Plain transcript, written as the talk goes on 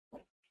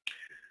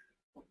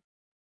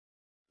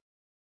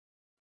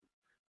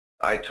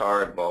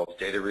ITAR involves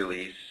data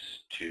release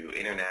to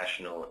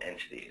international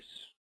entities.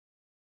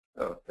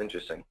 Oh,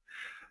 interesting.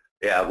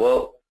 Yeah,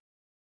 well,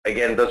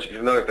 again, those of you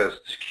familiar with the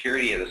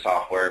security of the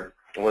software,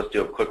 let's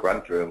do a quick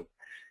run through.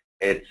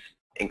 It's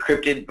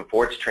encrypted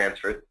before it's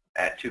transferred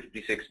at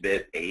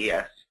 256-bit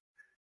AES.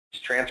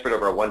 It's transferred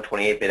over a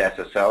 128-bit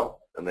SSL,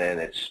 and then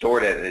it's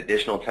stored at an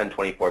additional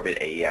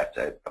 1024-bit AES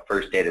at a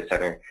first data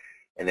center,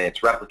 and then it's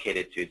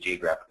replicated to a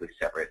geographically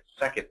separate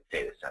second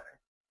data center.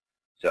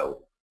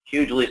 So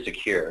hugely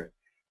secure.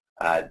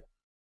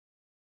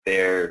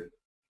 There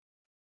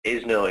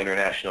is no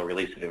international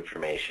release of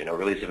information or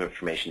release of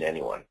information to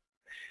anyone.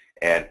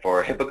 And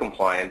for HIPAA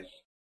compliance,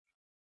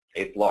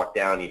 it's locked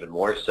down even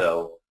more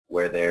so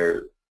where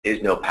there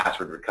is no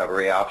password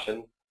recovery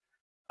option,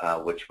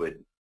 which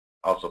would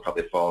also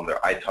probably fall under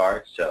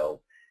ITAR.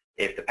 So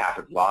if the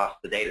password's lost,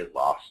 the data is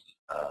lost.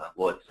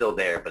 Well, it's still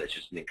there, but it's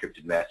just an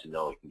encrypted mess and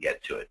no one can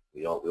get to it.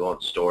 We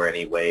won't store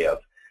any way of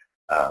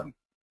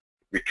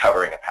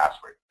recovering a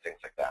password, things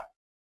like that.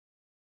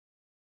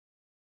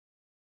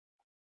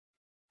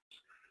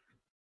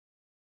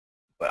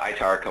 But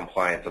ITAR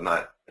compliance, I'm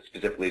not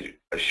specifically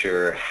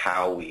sure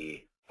how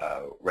we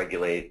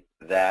regulate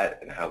that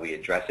and how we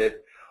address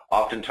it.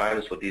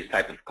 Oftentimes with these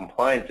types of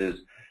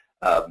compliances,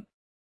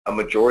 a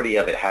majority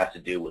of it has to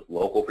do with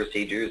local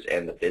procedures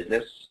and the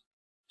business.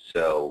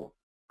 So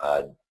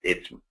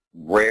it's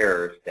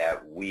rare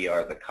that we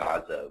are the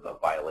cause of a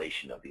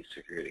violation of these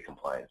security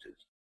compliances.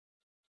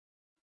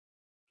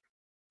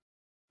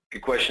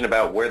 Good question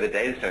about where the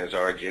data centers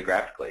are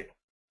geographically.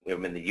 We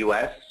have them in the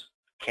US,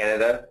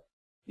 Canada,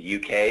 the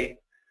UK,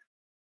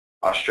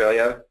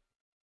 Australia,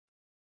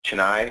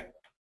 Chennai,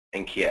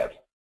 and Kiev.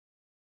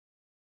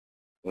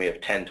 We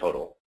have 10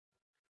 total.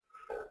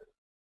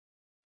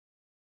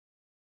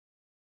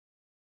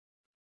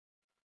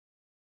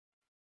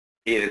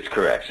 It is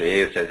correct. So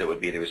it says it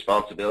would be the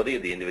responsibility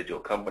of the individual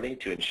company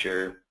to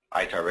ensure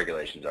ITAR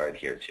regulations are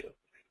adhered to.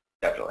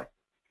 Definitely.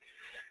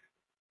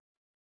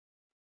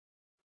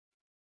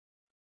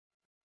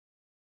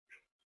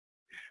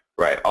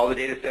 Right. All the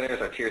data centers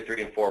are tier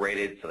 3 and 4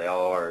 rated, so they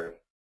all are,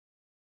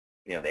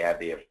 they have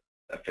the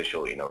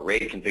official,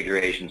 RAID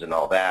configurations and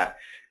all that,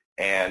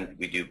 and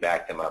we do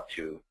back them up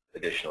to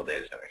additional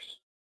data centers.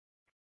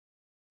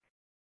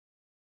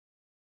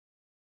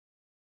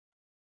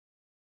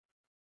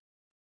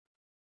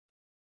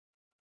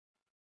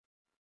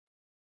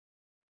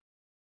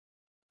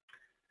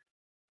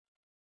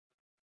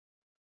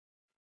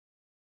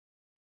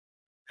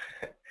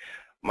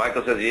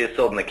 Michael says he is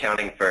sold an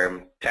accounting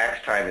firm.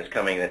 Tax time is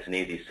coming. That's an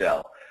easy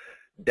sell.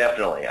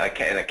 Definitely.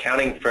 And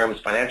accounting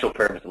firms, financial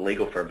firms, and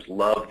legal firms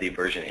love the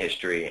version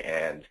history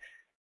and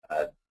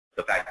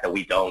the fact that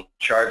we don't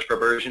charge for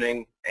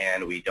versioning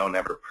and we don't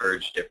ever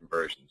purge different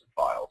versions of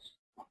files.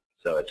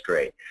 So it's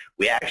great.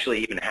 We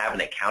actually even have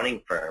an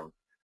accounting firm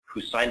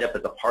who signed up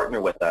as a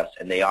partner with us,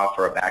 and they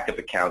offer a backup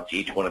account to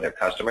each one of their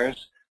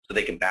customers so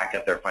they can back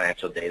up their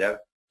financial data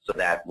so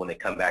that when they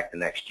come back the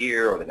next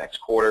year or the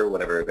next quarter,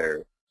 whatever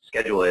their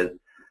schedule is,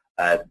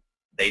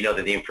 they know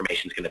that the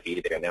information is going to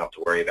be there and they don't have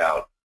to worry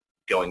about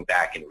going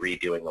back and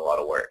redoing a lot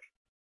of work.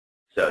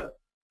 So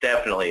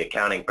definitely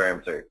accounting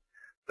firms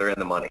they're in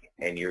the money,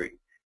 and you're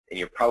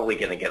probably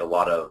going to get a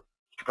lot of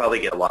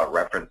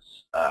reference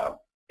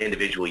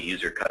individual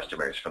user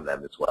customers from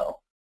them as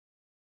well.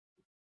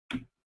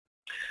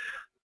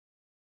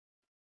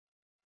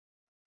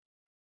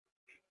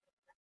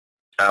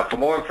 For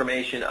more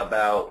information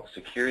about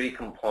security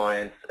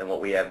compliance and what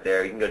we have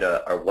there, you can go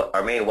to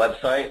our main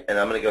website, and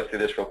I'm going to go through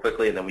this real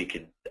quickly, and then we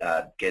could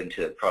get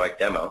into the product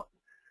demo,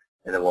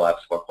 and then we'll have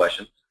some more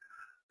questions.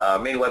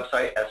 Main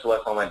website,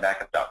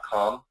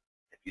 sosonlinebackup.com.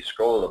 If you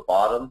scroll to the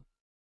bottom,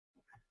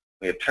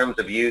 we have terms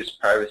of use,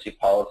 privacy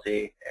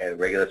policy, and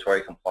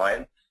regulatory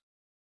compliance.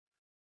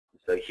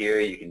 So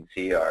here you can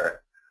see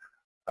our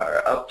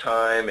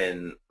uptime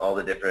and all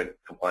the different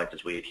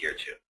compliances we adhere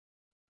to.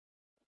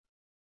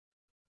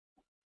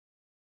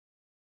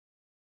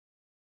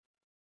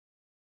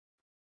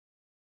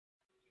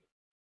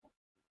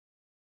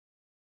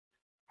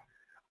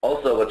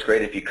 Also, what's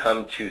great, if you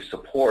come to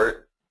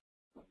support,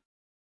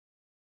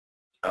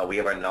 we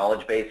have our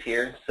knowledge base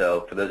here.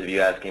 So for those of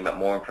you asking about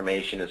more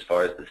information as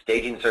far as the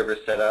staging server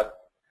setup,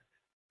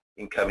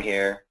 you can come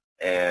here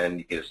and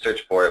you can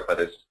search for it,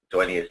 whether it's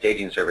joining a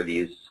staging server to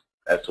use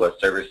SOS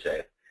Server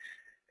Safe.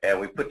 And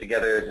we put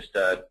together just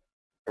a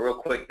real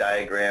quick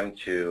diagram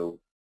to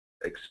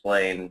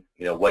explain,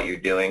 what you're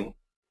doing.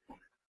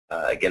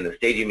 Again, the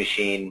staging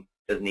machine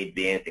doesn't need to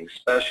be anything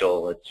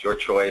special. It's your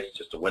choice,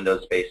 just a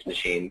Windows-based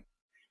machine.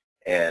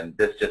 And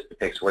this just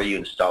depicts where you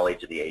install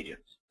each of the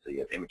agents. So you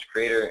have image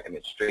creator,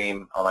 image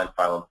stream, online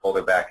file and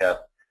folder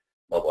backup,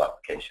 mobile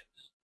applications.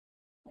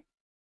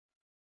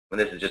 And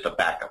this is just a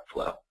backup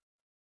flow.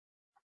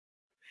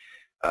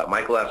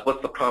 Michael asks,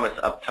 what's the promise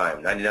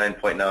uptime?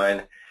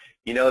 99.9.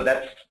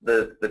 That's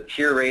the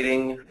tier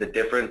rating. The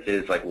difference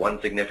is like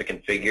one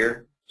significant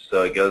figure.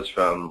 So it goes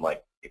from,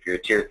 like, if you're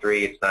tier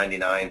 3, it's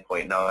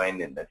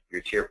 99.9, and if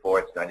you're tier 4,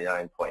 it's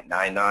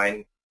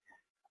 99.99.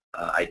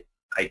 I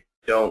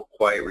don't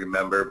quite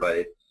remember, but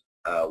it's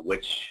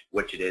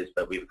which it is,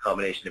 but we have a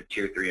combination of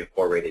Tier 3 and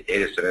 4 rated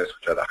data centers,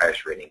 which are the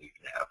highest rating you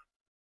can have.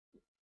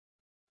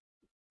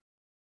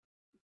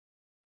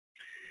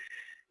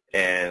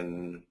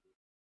 And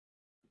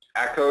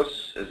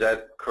ACOS, is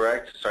that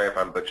correct? Sorry if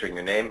I'm butchering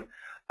your name.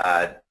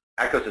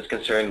 ACOS is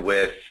concerned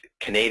with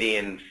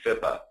Canadian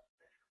FIPA,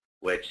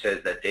 which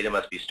says that data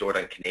must be stored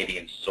on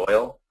Canadian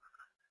soil.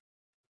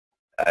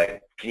 Can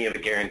you have a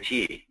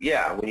guarantee?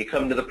 Yeah, when you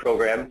come to the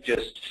program,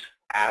 just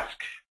ask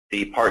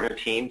the partner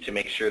team to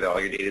make sure that all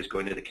your data is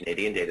going to the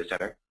Canadian data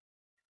center.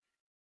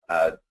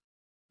 The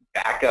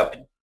backup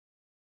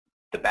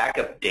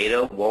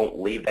data won't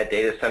leave that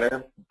data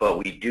center, but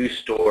we do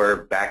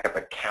store backup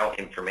account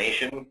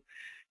information.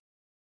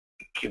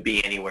 It could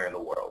be anywhere in the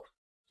world.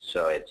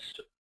 So it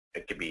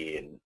could be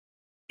in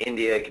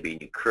India, it could be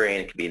in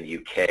Ukraine, it could be in the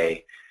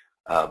UK.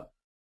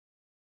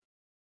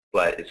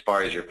 But as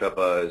far as your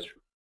FIPA is,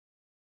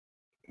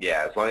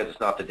 yeah, as long as it's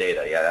not the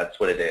data, yeah, that's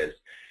what it is.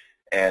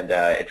 And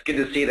it's good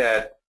to see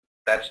that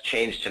that's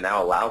changed to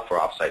now allow for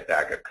offsite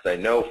backup, because I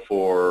know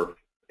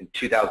in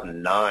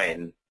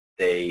 2009,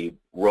 they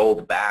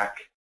rolled back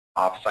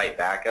offsite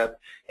backup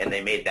and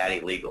they made that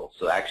illegal.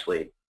 So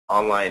actually,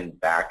 online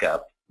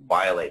backup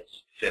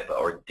violates FIPA,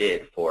 or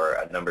did for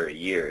a number of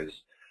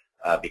years,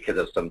 because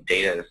of some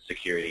data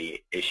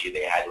security issue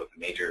they had with a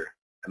major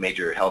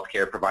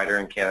healthcare provider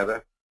in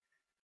Canada,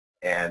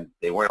 and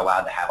they weren't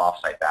allowed to have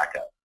offsite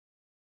backup.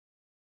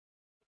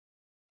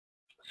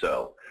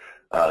 So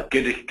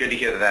good to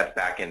hear that that's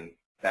back in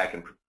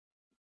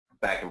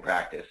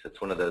practice.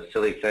 It's one of those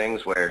silly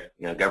things where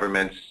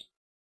governments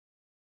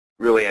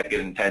really have good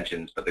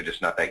intentions, but they're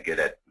just not that good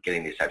at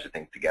getting these types of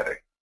things together.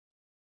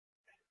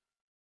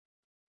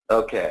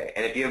 Okay,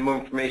 and if you have more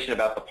information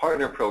about the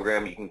partner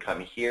program, you can come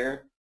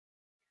here,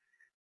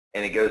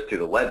 and it goes through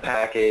the web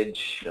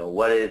package,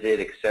 what is it,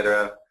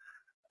 etc.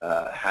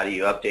 How do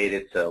you update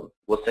it? So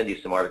we'll send you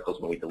some articles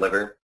when we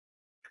deliver.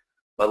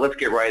 But let's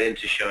get right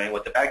into showing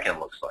what the backend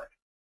looks like.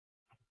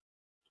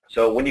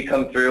 So when you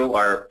come through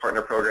our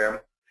partner program,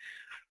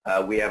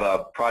 we have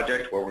a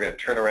project where we're going to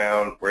turn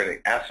around, we're going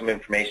to ask some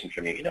information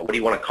from you. What do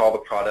you want to call the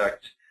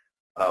product?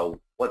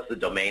 What's the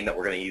domain that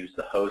we're going to use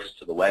to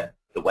host the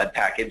web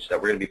package that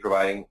we're going to be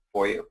providing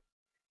for you?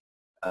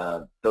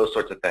 Those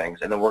sorts of things.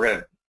 And then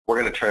we're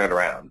going to turn it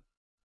around.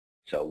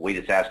 So we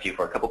just ask you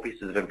for a couple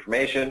pieces of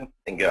information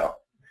and go.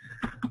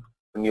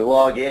 When you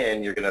log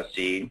in, you're going to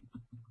see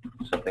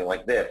something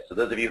like this. So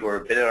those of you who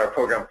have been in our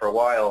program for a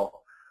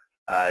while,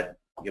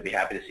 you'll be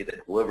happy to see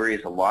that delivery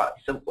is a lot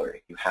simpler.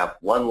 You have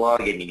one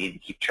login you need to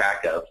keep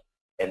track of,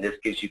 and this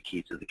gives you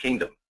keys to the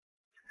kingdom.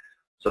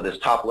 So this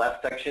top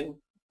left section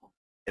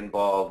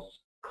involves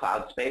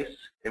cloud space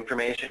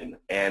information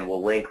and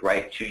will link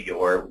right to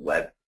your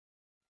web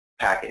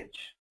package.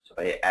 So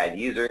if I add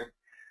user,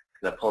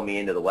 it's going to pull me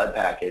into the web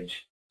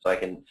package so I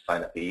can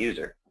sign up a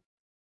user.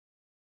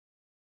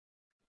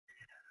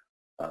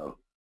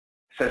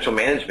 Central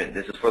management,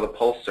 this is for the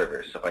Pulse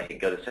server. So if I can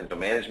go to central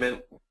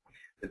management,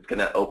 it's going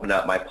to open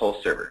up my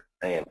Pulse server.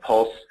 And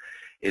Pulse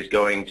is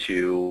going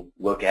to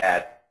look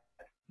at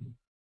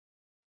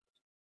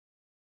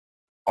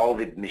all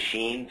the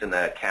machines and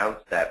the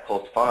accounts that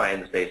Pulse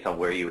finds based on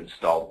where you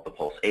installed the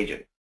Pulse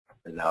agent.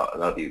 And now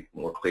that'll be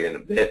more clear in a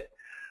bit.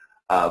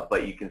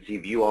 But you can see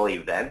view all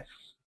events.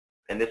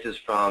 And this is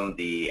from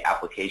the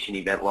application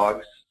event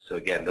logs. So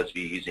again, those of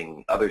you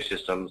using other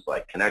systems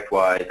like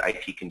ConnectWise,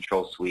 IT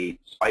Control Suite,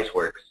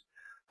 Spiceworks,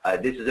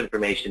 this is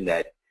information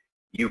that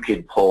you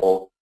could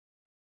pull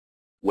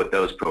with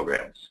those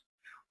programs.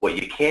 What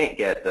you can't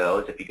get, though,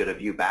 is if you go to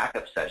view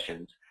backup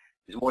sessions,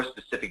 is more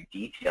specific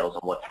details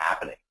on what's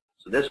happening.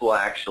 So this will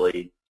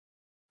actually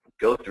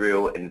go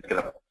through and it's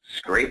going to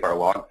scrape our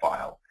log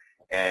file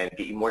and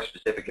get you more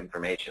specific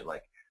information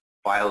like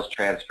files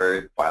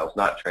transferred, files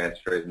not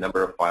transferred,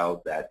 number of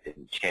files that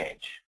didn't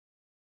change.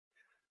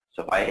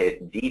 So if I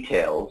hit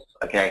details,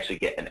 I can actually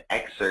get an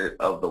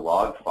excerpt of the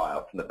log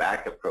file from the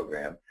backup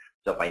program.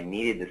 So if I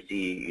needed to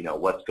see,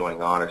 what's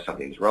going on or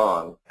something's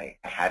wrong, I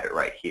have it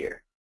right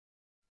here.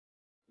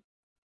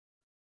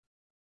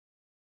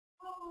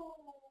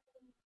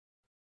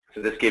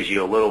 So this gives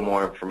you a little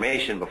more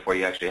information before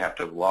you actually have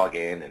to log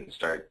in and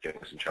start doing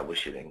some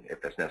troubleshooting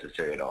if that's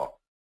necessary at all.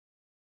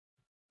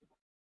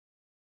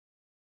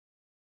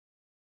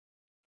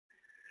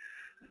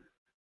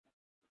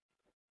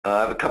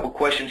 I have a couple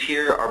questions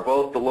here. Are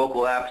both the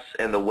local apps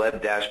and the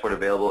web dashboard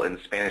available in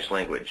Spanish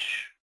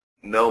language?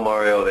 No,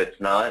 Mario,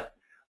 it's not.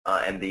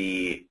 And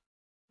the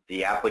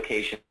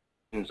applications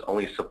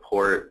only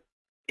support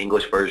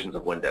English versions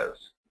of Windows.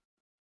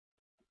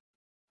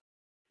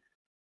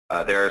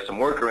 There are some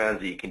workarounds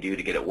that you can do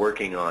to get it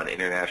working on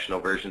international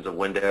versions of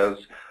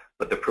Windows,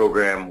 but the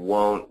program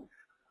won't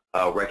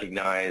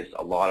recognize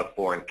a lot of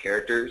foreign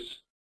characters,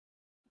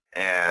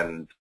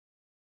 and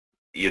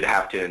you'd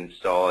have to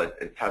install it.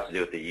 It has to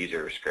do with the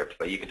user script,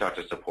 but you can talk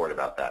to support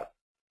about that.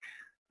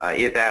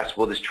 You have to ask,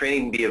 will this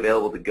training be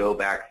available to go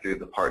back through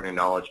the partner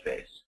knowledge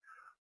base?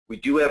 We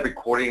do have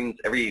recordings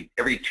every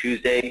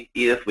Tuesday,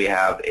 Edith. We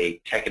have a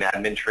tech and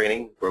admin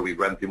training where we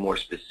run through more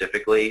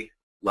specifically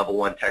level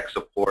 1 tech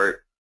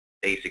support,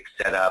 basic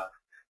setup,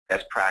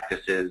 best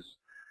practices,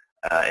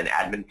 and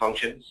admin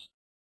functions.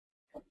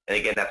 And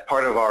again, that's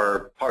part of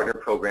our partner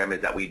program,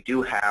 is that we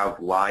do have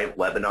live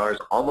webinars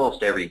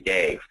almost every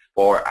day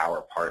for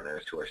our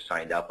partners who are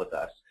signed up with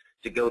us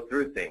to go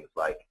through things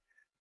like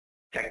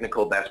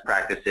technical best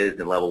practices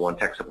and level 1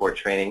 tech support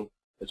training,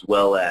 as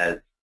well as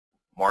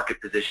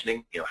market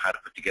positioning, how to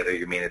put together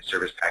your managed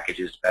service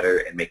packages better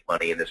and make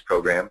money in this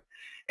program.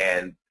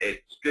 And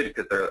it's good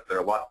because they're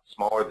a lot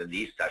smaller than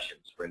these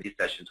sessions. For in these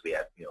sessions, we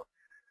have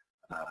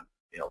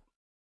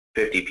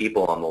 50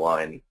 people on the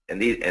line,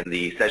 and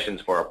the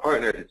sessions for our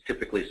partners, it's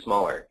typically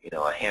smaller,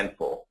 a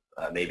handful,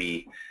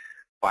 maybe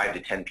 5 to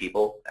 10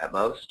 people at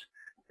most.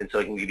 And so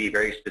it can be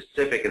very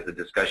specific as a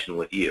discussion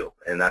with you,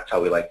 and that's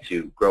how we like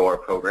to grow our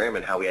program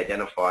and how we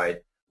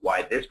identified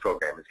why this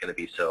program is going to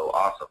be so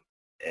awesome.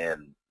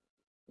 And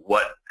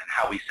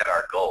how we set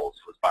our goals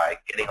was by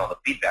getting all the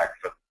feedback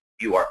from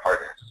you, our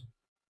partners.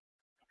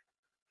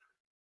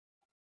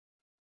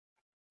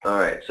 All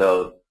right,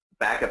 so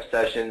backup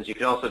sessions. You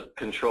can also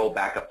control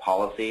backup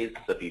policies.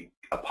 So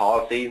a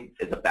policy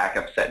is a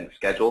backup set and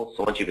schedule.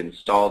 So once you've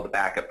installed the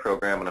backup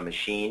program on a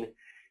machine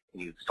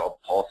and you install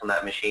Pulse on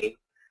that machine,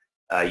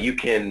 you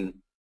can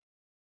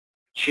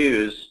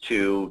choose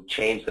to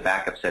change the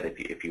backup set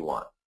if you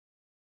want.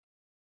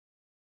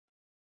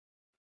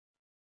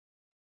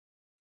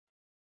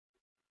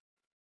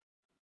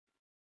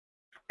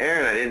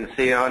 Aaron, I didn't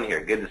see you on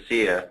here. Good to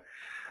see you.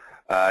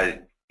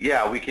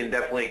 Yeah, we can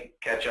definitely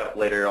catch up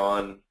later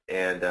on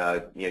and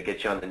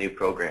get you on the new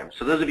program.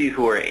 So those of you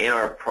who are in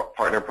our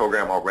partner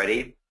program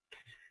already,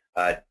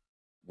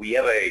 we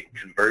have a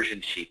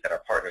conversion sheet that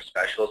our partner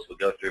specialists will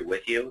go through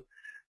with you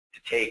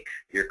to take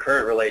your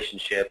current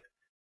relationship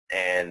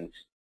and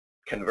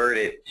convert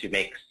it to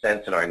make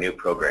sense in our new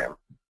program.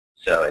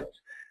 So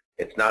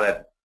it's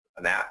not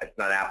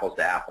apples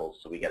to apples.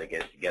 So we got to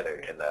get it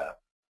together, and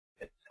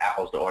it's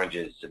apples to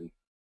oranges. And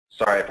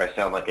sorry if I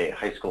sound like a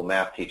high school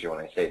math teacher when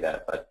I say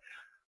that, but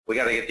we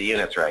got to get the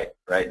units right.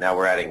 Right now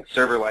we're adding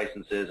server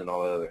licenses and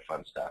all the other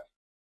fun stuff.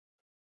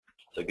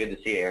 So good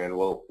to see you, Aaron.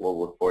 We'll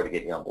look forward to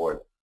getting you on board.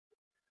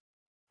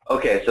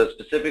 Okay, so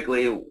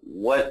specifically,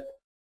 what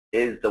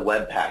is the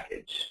web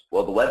package?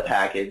 Well, the web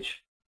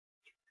package,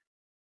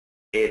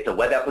 it's a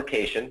web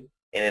application,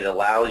 and it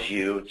allows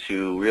you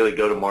to really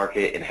go to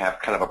market and have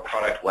kind of a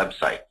product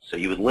website. So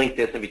you would link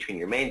this in between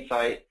your main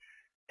site,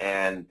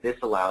 and this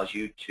allows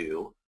you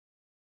to,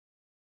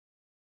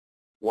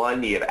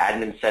 one, you have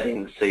admin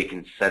settings, so you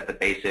can set the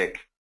basic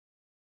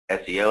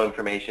SEO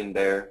information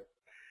there.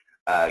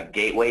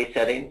 Gateway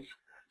settings.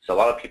 So a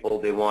lot of people,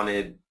 they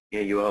wanted,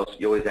 you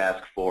always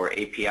ask for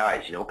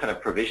APIs. What kind of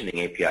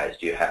provisioning APIs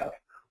do you have?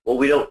 Well,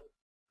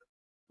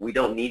 we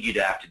don't need you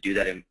to have to do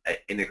that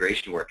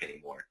integration work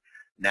anymore.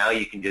 Now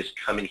you can just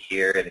come in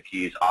here, and if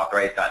you use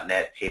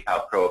Authorize.net,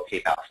 PayPal Pro,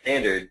 PayPal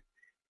Standard,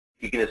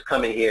 you can just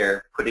come in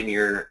here, put in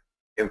your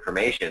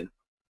information,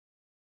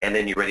 and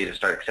then you're ready to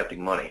start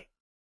accepting money.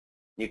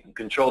 You can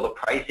control the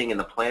pricing and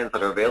the plans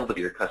that are available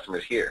to your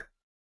customers here.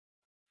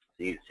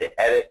 So you say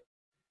edit,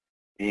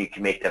 and you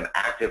can make them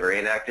active or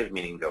inactive,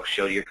 meaning go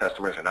show to your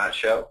customers or not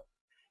show.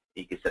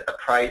 You can set the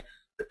price,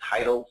 the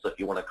title, so if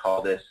you want to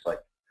call this like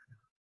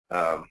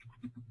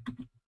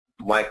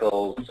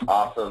Michael's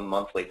Awesome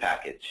Monthly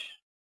Package.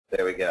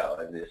 There we go,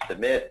 and just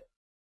submit.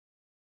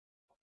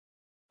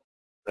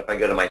 If I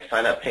go to my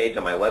sign up page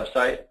on my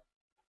website,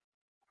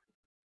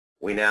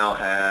 we now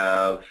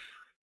have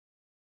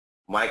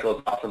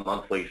Michael's Awesome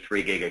Monthly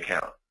 3 gig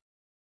account.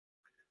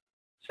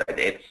 So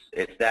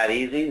it's that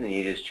easy, and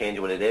you just change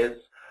what it is.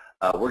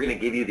 We're going to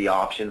give you the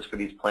options for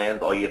these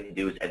plans. All you have to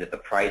do is edit the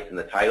price and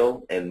the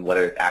title and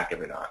whether it's active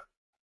or not.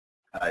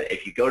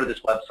 If you go to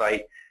this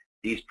website,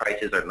 these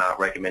prices are not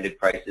recommended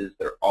prices.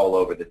 They're all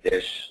over the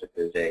dish.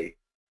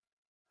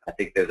 I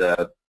think there's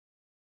the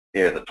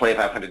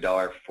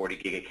 $2,500 40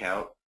 gig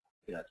account.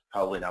 That's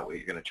probably not what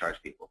you're going to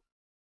charge people.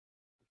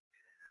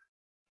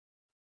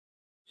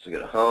 So go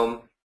to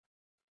home.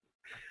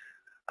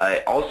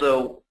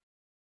 Also,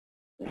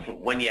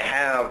 when you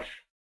have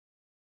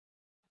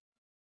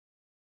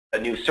a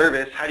new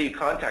service, how do you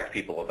contact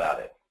people about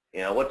it?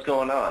 What's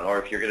going on?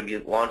 Or if you're going to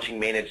be launching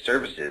managed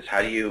services,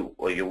 what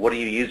are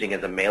you using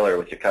as a mailer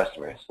with your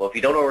customers? Well, if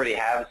you don't already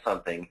have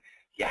something,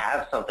 you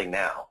have something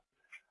now.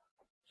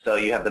 So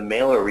you have the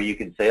mailer where you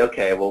can say,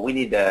 okay, well, we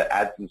need to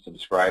add some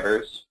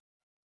subscribers.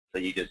 So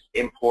you just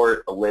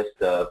import a list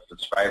of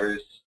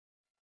subscribers,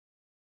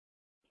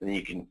 and then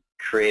you can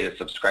create a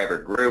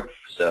subscriber group.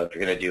 So if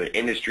you're going to do an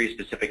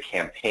industry-specific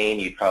campaign,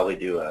 you'd probably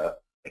do a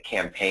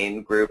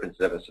campaign group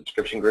instead of a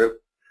subscription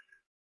group.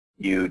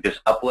 You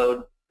just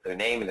upload their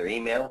name and their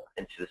email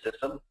into the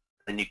system.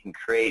 Then you can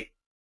create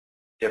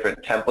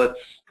different templates,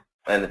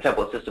 and the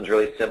template system is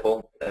really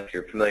simple. If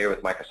you're familiar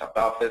with Microsoft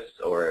Office,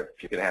 or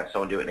if you're going to have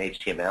someone do it in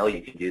HTML,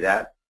 you can do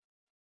that.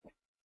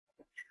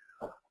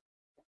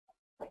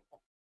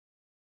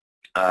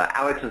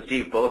 Alex and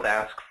Steve both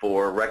ask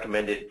for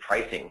recommended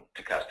pricing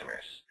to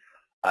customers.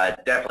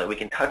 Definitely, we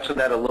can touch on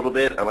that a little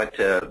bit. I'd like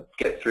to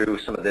get through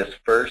some of this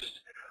first,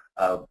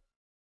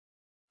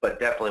 but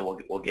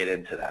definitely we'll get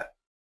into that.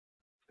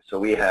 So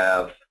we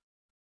have,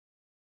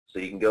 so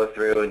you can go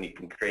through and you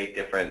can create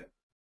different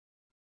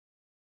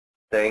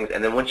things,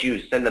 and then once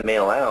you send the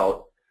mail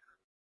out,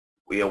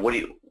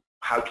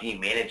 how can you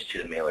manage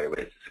to the mailer,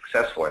 whether it's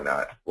successful or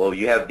not? Well,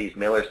 you have these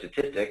mailer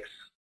statistics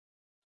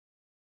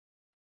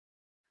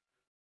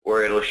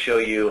where it'll show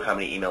you how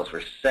many emails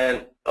were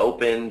sent,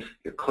 opened,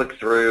 your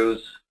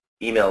click-throughs,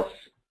 emails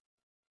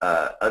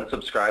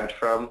unsubscribed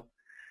from,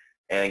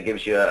 and it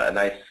gives you a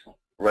nice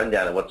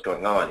rundown of what's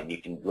going on. And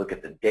you can look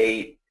at the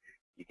date,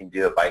 you can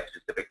do it by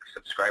specific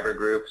subscriber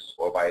groups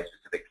or by a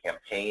specific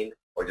campaign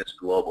or just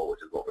global, which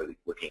is what we're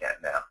looking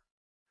at now.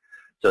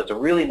 So it's a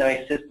really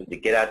nice system to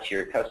get out to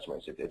your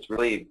customers. It's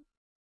really,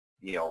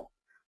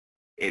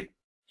 it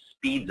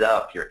speeds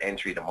up your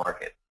entry to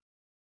market.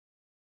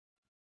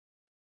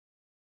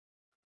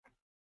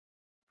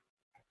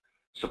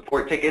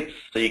 Support tickets,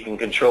 so you can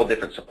control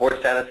different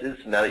support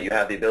statuses. Now that you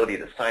have the ability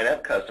to sign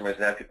up customers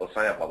and have people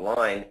sign up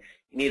online,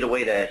 you need a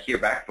way to hear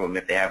back from them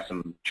if they have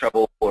some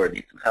trouble or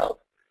need some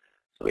help.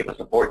 So we have a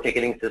support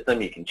ticketing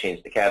system. You can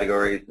change the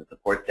categories and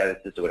support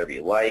statuses to whatever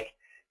you like.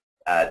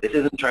 This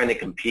isn't trying to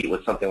compete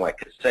with something like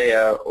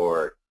Kaseya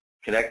or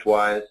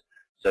ConnectWise.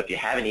 So if you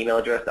have an email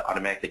address that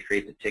automatically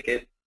creates a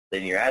ticket,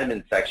 then in your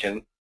admin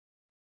section,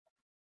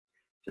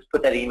 just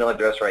put that email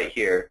address right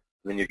here,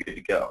 and then you're good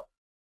to go.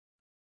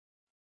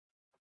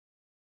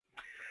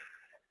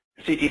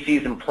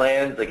 CTCs and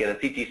plans, again, a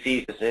CTC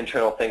is just an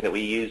internal thing that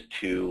we use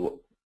to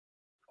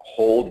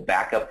hold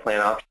backup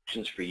plan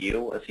options for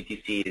you. A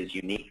CTC is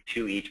unique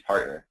to each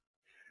partner.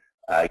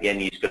 Again,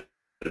 you just go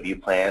to view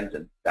plans,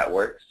 and that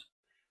works.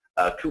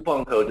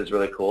 Coupon codes is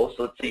really cool.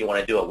 So let's say you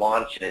want to do a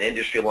launch, an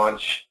industry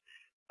launch,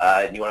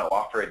 and you want to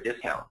offer a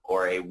discount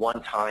or a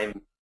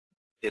one-time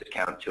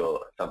discount to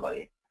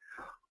somebody.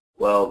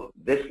 Well,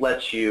 this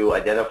lets you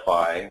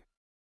identify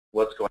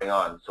what's going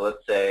on. So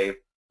let's say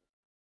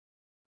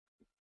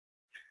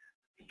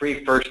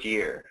free first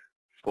year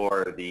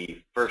for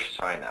the first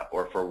sign up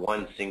or for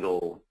one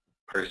single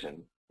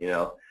person.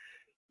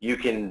 You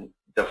can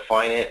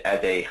define it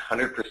as a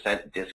 100% discount